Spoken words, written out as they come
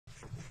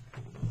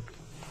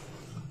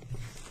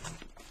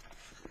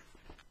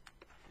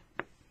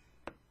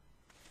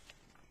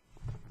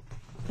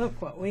Look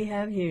what we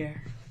have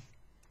here.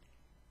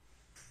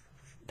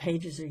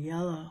 Pages are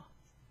yellow.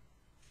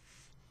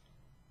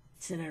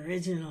 It's an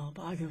original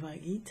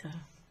Bhagavad Gita.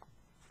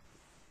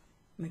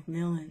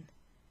 Macmillan.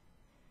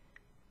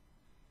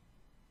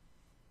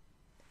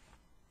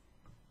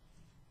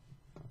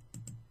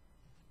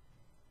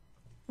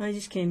 I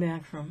just came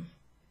back from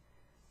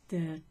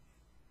the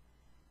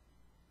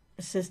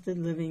assisted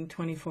living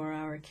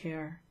 24-hour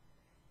care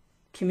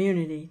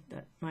community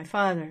that my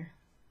father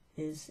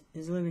is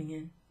living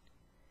in.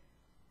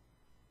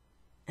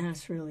 And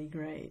it's really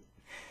great.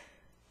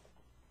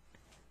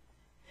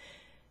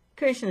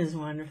 Krishna is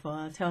wonderful,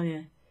 I'll tell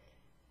you.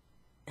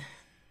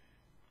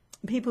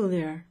 People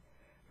there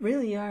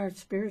really are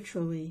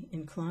spiritually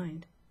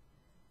inclined.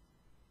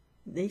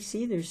 They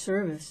see their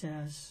service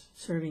as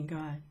serving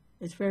God.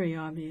 It's very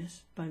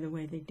obvious by the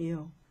way they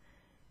deal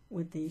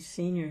with these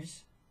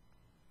seniors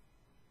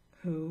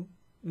who,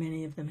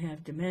 many of them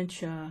have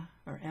dementia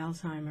or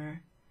Alzheimer.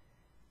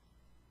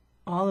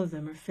 All of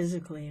them are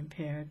physically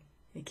impaired.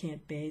 They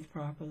can't bathe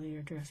properly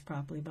or dress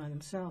properly by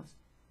themselves.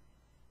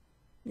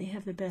 They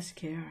have the best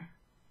care.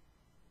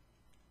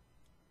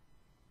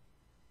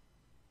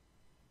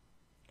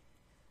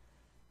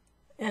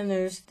 And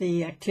there's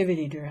the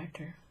activity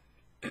director.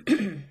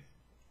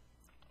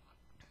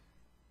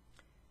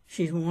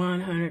 She's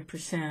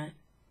 100%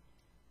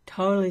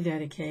 totally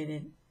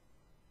dedicated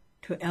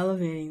to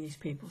elevating these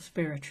people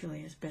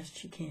spiritually as best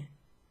she can.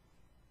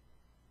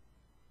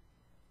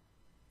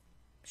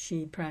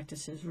 She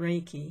practices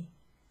Reiki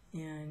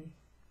and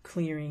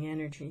clearing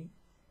energy.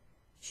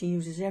 She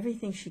uses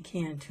everything she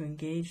can to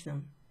engage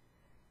them.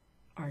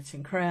 Arts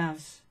and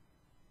crafts,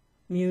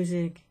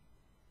 music,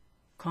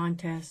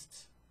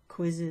 contests,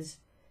 quizzes,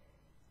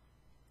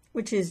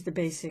 which is the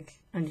basic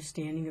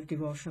understanding of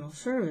devotional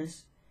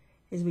service,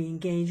 is we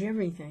engage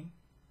everything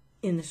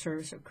in the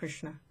service of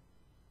Krishna.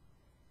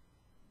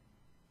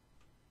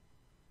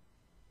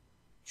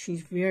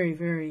 She's very,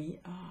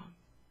 very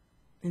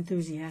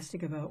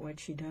enthusiastic about what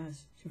she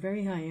does. She's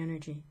very high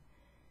energy.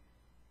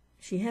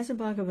 She has a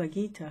Bhagavad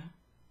Gita,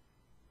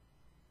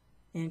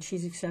 and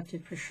she's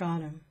accepted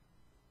prasadam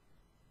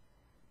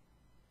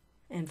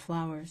and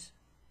flowers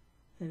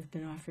that have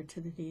been offered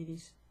to the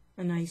deities.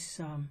 A nice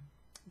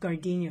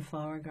gardenia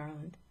flower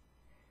garland.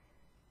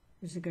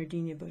 There's a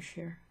gardenia bush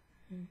here.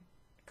 I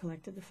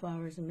collected the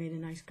flowers and made a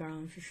nice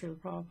garland for Srila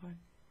Prabhupada.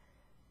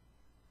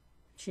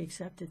 She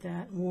accepted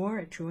that and wore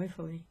it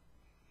joyfully.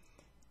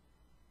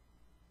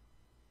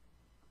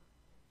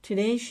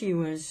 Today she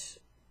was,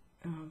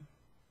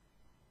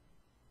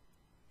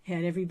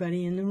 had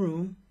everybody in the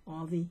room,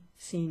 all the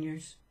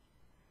seniors,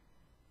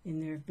 in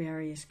their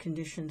various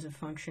conditions of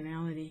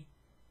functionality,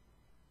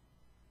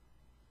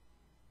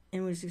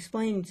 and was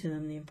explaining to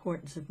them the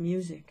importance of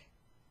music.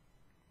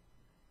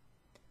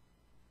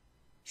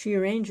 She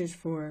arranges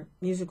for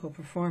musical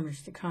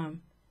performers to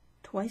come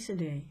twice a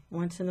day,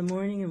 once in the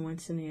morning and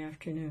once in the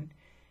afternoon.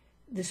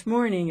 This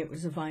morning it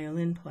was a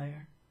violin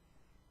player.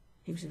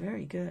 He was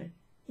very good,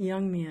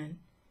 young man,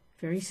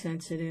 very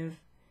sensitive,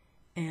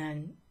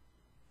 and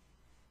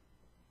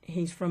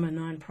he's from a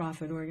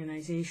non-profit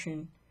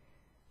organization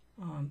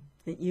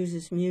that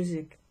uses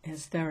music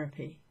as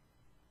therapy.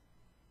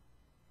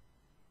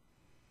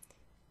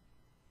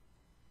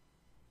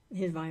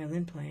 His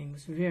violin playing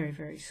was very,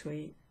 very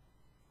sweet.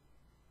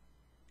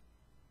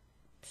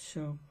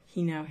 So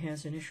he now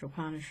has an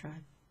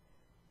Upanishad.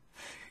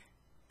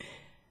 It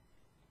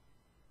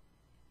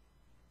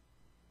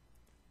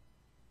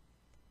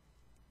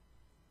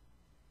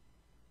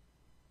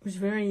was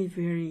very,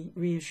 very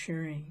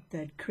reassuring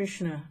that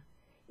Krishna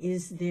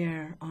is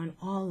there on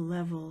all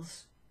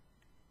levels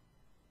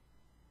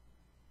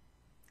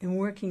and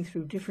working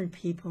through different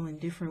people in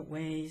different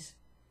ways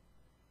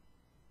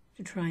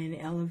to try and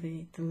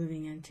elevate the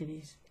living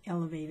entities,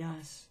 elevate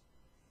us,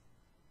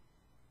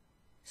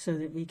 so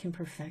that we can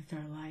perfect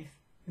our life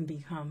and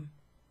become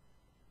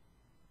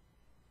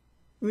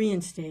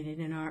reinstated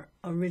in our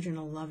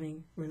original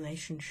loving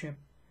relationship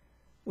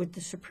with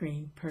the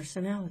Supreme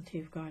Personality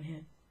of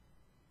Godhead,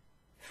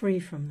 free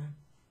from the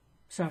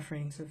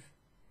sufferings of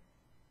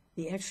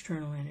the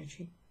external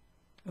energy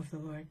of the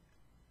Lord.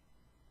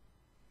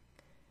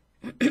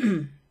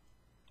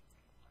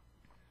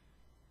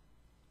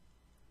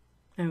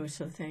 I was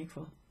so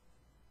thankful.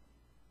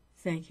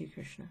 Thank you,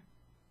 Krishna,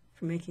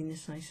 for making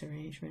this nice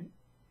arrangement.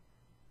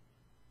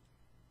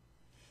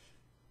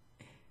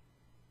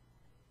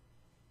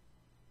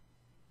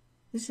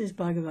 This is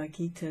Bhagavad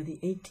Gita, the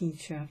 18th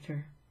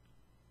chapter,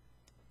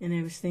 and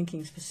I was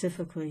thinking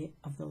specifically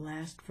of the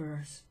last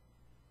verse.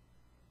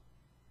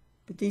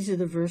 But these are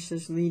the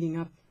verses leading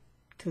up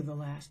to the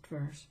last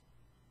verse.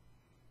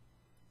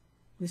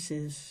 This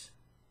is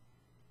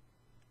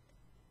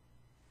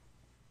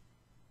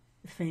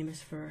the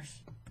famous verse,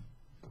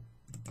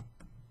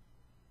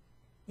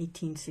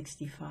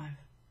 1865.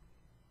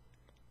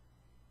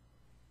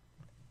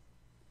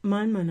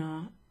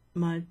 Manmana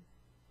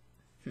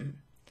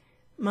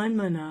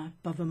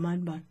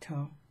bhavamad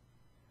bhakto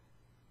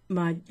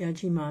mad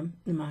yajimam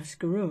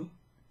namaskaru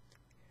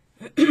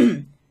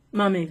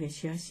Mame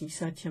Vishyasi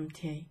Satyam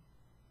Te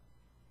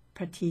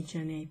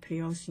Pratijane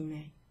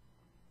Priyosime.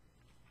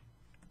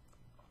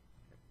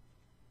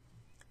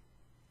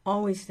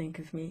 Always think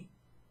of me.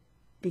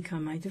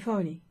 Become my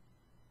devotee.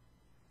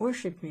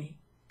 Worship me.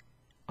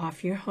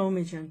 Offer your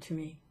homage unto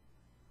me.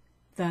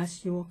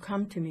 Thus you will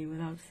come to me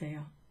without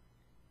fail.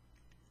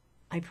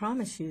 I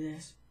promise you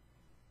this,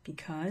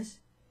 because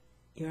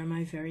you are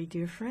my very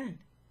dear friend.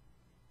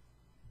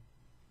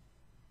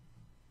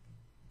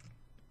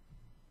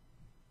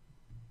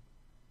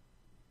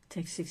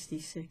 Text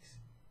 66.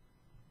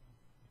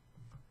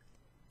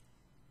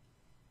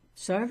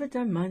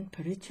 Sarvadharman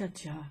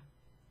parichacha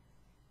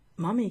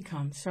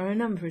mamikam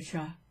saranam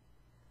vracha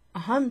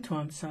aham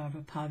tvam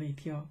sarva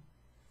pavebhyo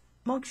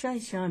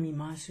mokshaishyami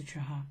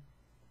masutraha.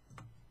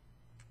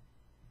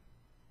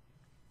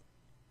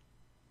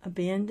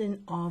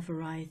 Abandon all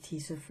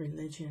varieties of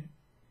religion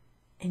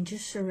and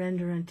just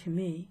surrender unto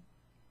me.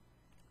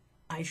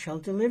 I shall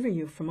deliver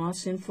you from all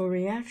sinful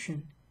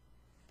reaction.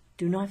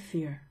 Do not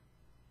fear.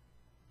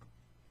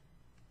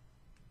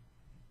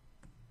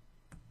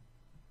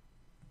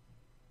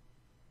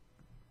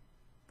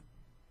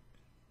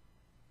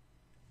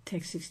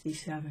 Text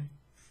 67.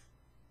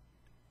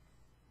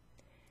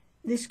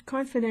 This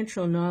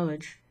confidential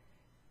knowledge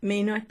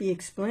may not be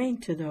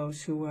explained to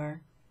those who are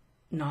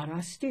not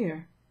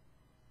austere,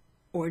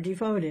 or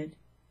devoted,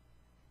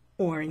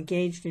 or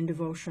engaged in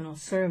devotional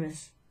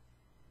service,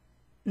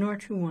 nor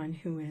to one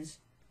who is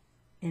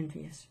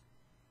envious.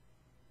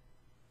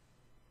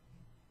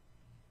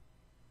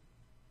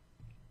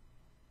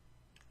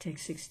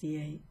 Text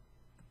 68.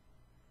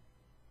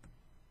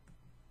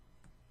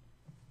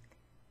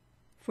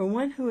 For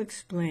one who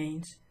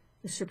explains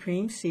the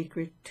supreme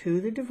secret to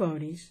the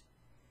devotees,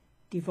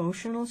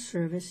 devotional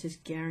service is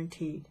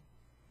guaranteed,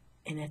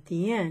 and at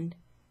the end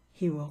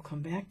he will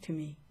come back to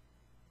me.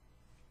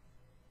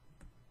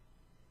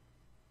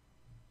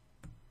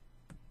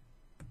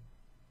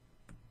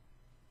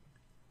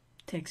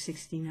 Text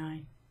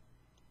 69.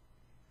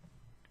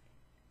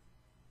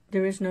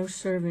 There is no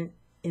servant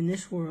in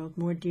this world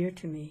more dear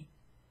to me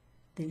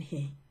than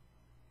he,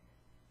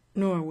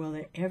 nor will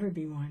there ever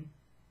be one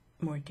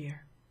more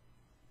dear.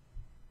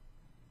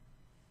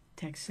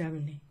 Text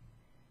 70.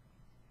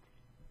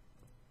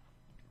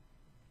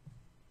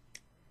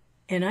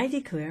 And I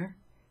declare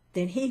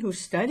that he who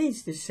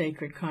studies this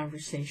sacred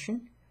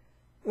conversation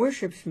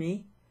worships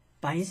me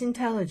by his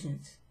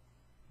intelligence.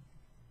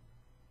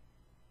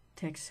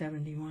 Text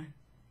 71.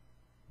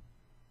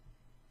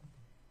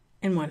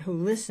 And one who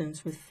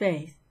listens with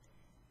faith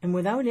and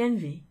without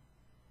envy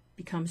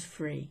becomes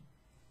free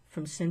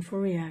from sinful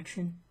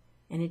reaction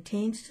and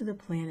attains to the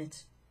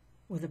planets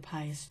where the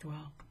pious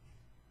dwell.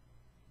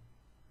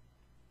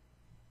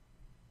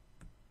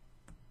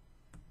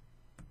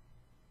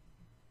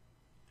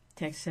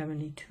 Text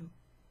 72.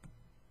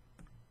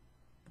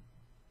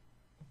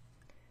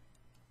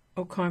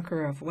 O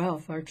conqueror of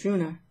wealth,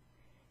 Arjuna,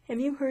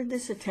 have you heard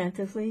this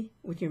attentively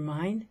with your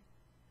mind?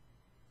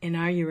 And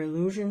are your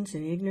illusions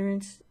and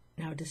ignorance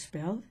now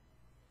dispelled?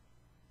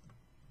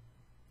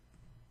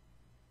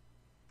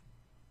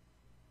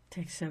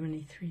 Text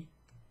 73.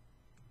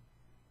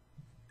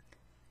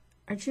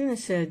 Arjuna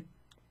said,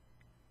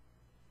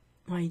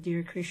 My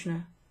dear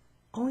Krishna,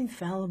 O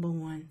infallible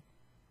one,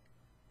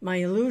 my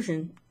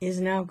illusion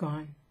is now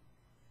gone.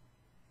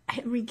 I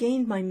have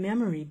regained my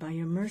memory by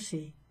your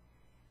mercy,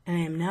 and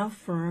I am now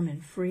firm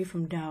and free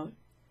from doubt,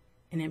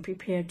 and am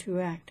prepared to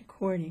act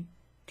according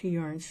to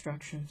your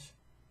instructions.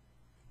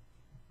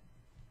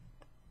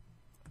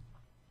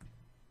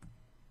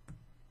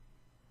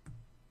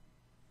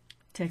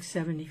 Text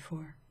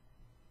 74.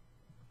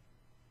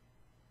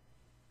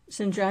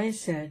 Sanjaya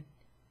said,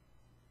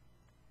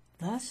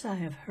 Thus I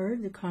have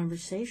heard the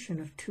conversation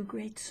of two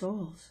great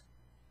souls,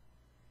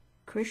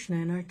 Krishna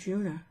and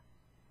Arjuna.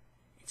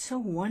 And so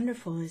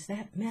wonderful is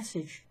that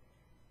message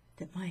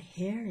that my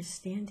hair is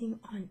standing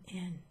on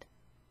end.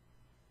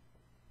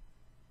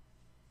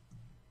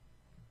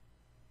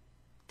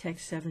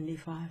 Text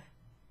 75.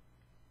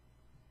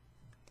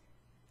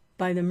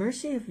 By the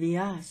mercy of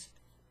Vyas,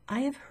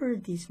 I have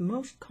heard these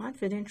most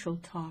confidential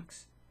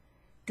talks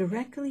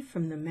directly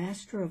from the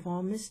master of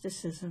all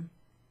mysticism,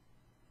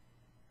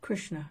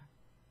 Krishna,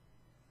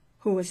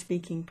 who was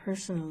speaking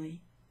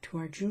personally to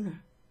Arjuna.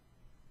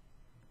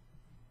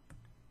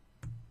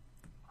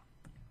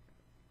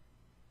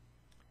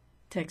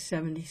 Text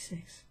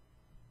 76.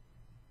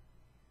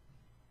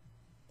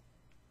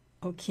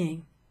 O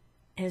King,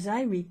 as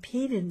I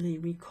repeatedly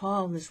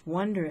recall this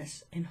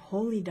wondrous and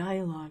holy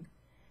dialogue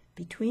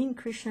between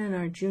Krishna and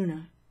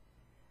Arjuna,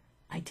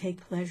 I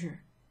take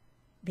pleasure,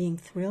 being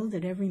thrilled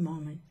at every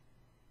moment.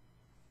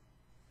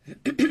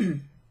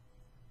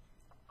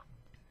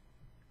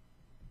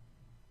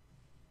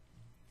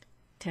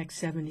 Text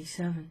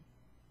 77.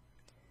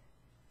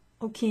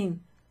 O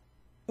King,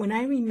 when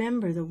I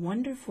remember the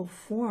wonderful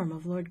form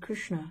of Lord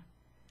Krishna,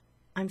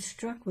 I'm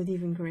struck with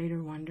even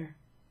greater wonder,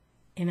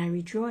 and I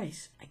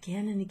rejoice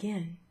again and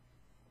again.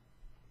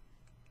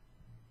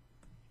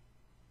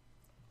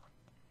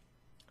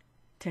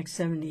 Text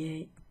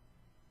 78.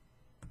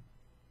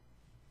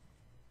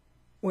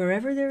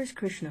 Wherever there is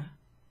Krishna,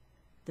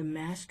 the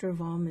master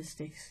of all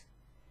mystics,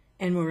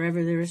 and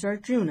wherever there is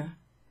Arjuna,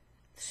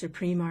 the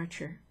supreme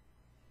archer,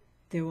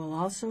 there will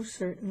also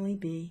certainly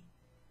be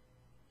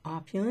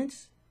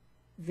opulence,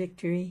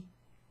 victory,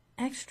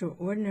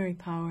 extraordinary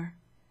power,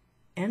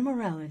 and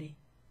morality.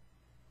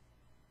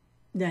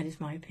 That is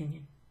my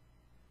opinion.